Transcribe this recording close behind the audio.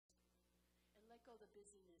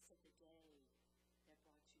busyness of the day that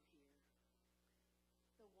brought you here,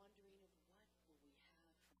 the wondering of what will we have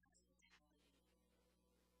for hospitality?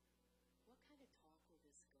 What kind of talk will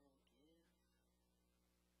this girl give?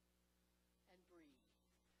 And breathe.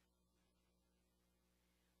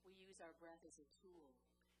 We use our breath as a tool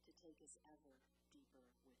to take us ever deeper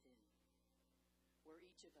within, where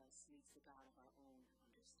each of us meets the God of our own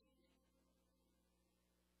understanding.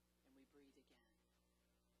 And we breathe again.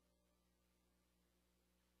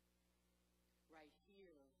 Right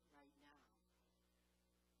here, right now,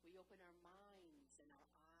 we open our minds and our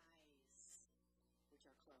eyes, which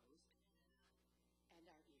are closed, and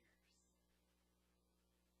our ears.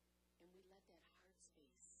 And we let that heart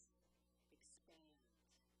space expand.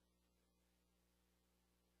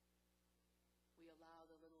 We allow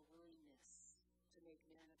the little willingness to make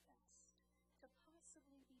manifest, to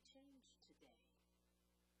possibly be changed today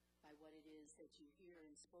by what it is that you hear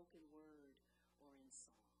in spoken word or in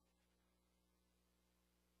song.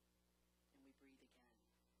 And we breathe again.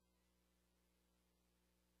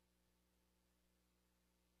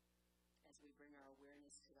 As we bring our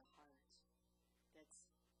awareness to the heart, that's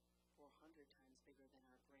 400 times bigger than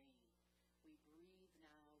our brain. We breathe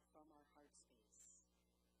now from our heart space.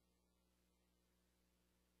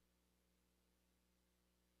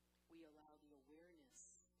 We allow the awareness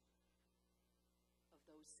of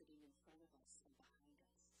those sitting in front of us and behind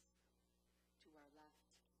us, to our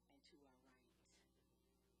left and to our right,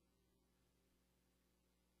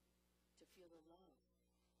 to feel the love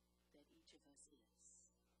that each of us is,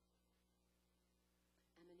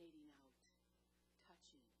 emanating out,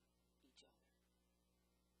 touching each other.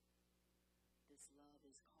 This love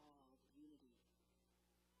is called Unity,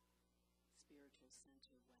 Spiritual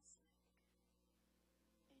Center Westlake.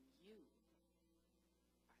 And you are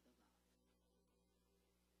the love.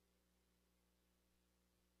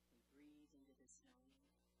 We breathe into this knowing,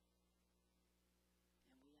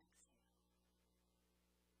 and we exhale.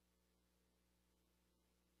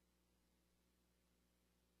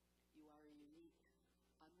 You are a unique,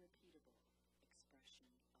 unrepeatable expression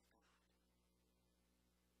of God.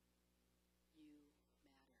 You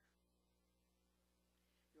matter.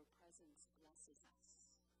 Your presence blesses us.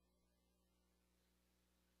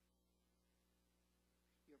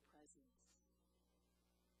 Your presence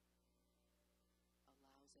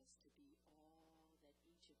allows us to be all that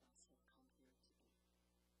each of us have come here to be.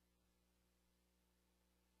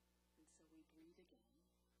 And so we breathe again,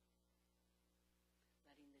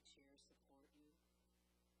 letting the chair support you,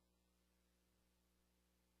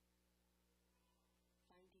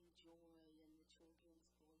 finding joy in the children's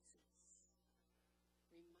voices,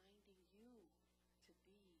 reminding you to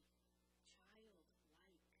be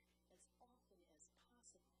childlike as often as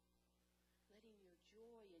possible, letting your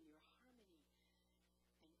joy and your harmony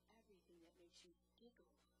and everything that makes you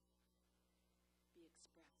giggle be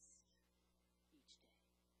expressed each day.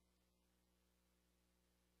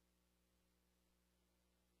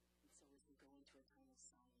 And so as we go into a time of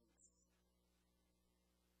silence,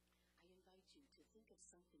 I invite you to think of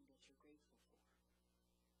something that you're grateful for.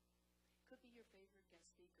 Could be your favorite guest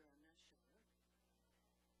speaker, I'm not sure.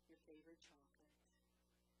 Your favorite chocolate.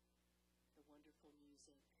 The wonderful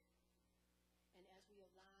music. And as we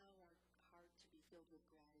allow our heart to be filled with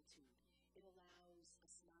gratitude, it allows a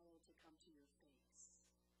smile to come to your face.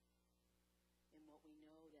 And what we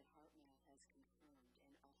know that HeartMath has confirmed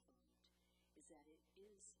and affirmed is that it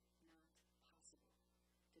is not possible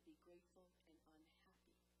to be grateful and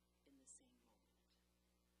unhappy in the same moment.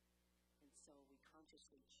 And so we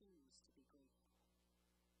consciously choose to be grateful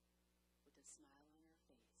with a smile on our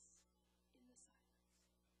face in the silence.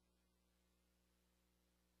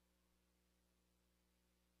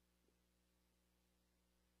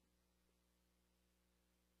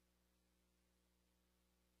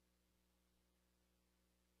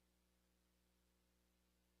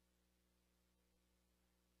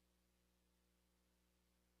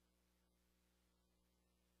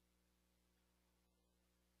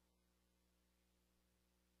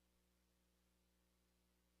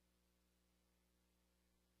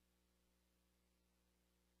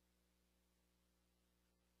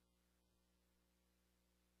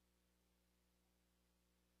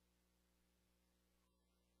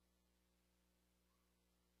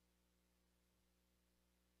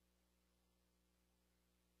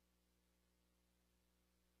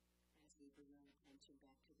 We bring our attention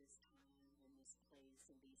back to this time and this place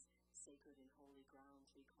and these sacred and holy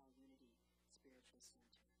grounds we call Unity, Spiritual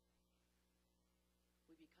Center.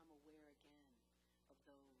 We become aware again of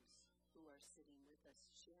those who are sitting with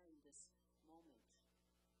us, sharing this moment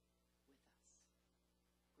with us.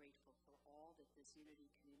 Grateful for all that this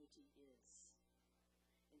Unity community is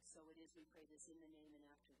And so it is, we pray this in the name and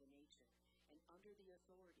after the nature, and under the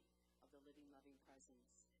authority of the living, loving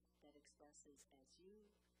presence that expresses as you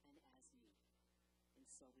and as me. And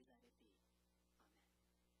so we let it be.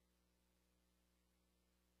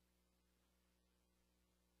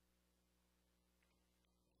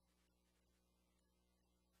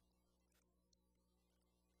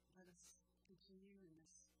 Amen. Let us continue in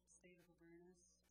this state of awareness.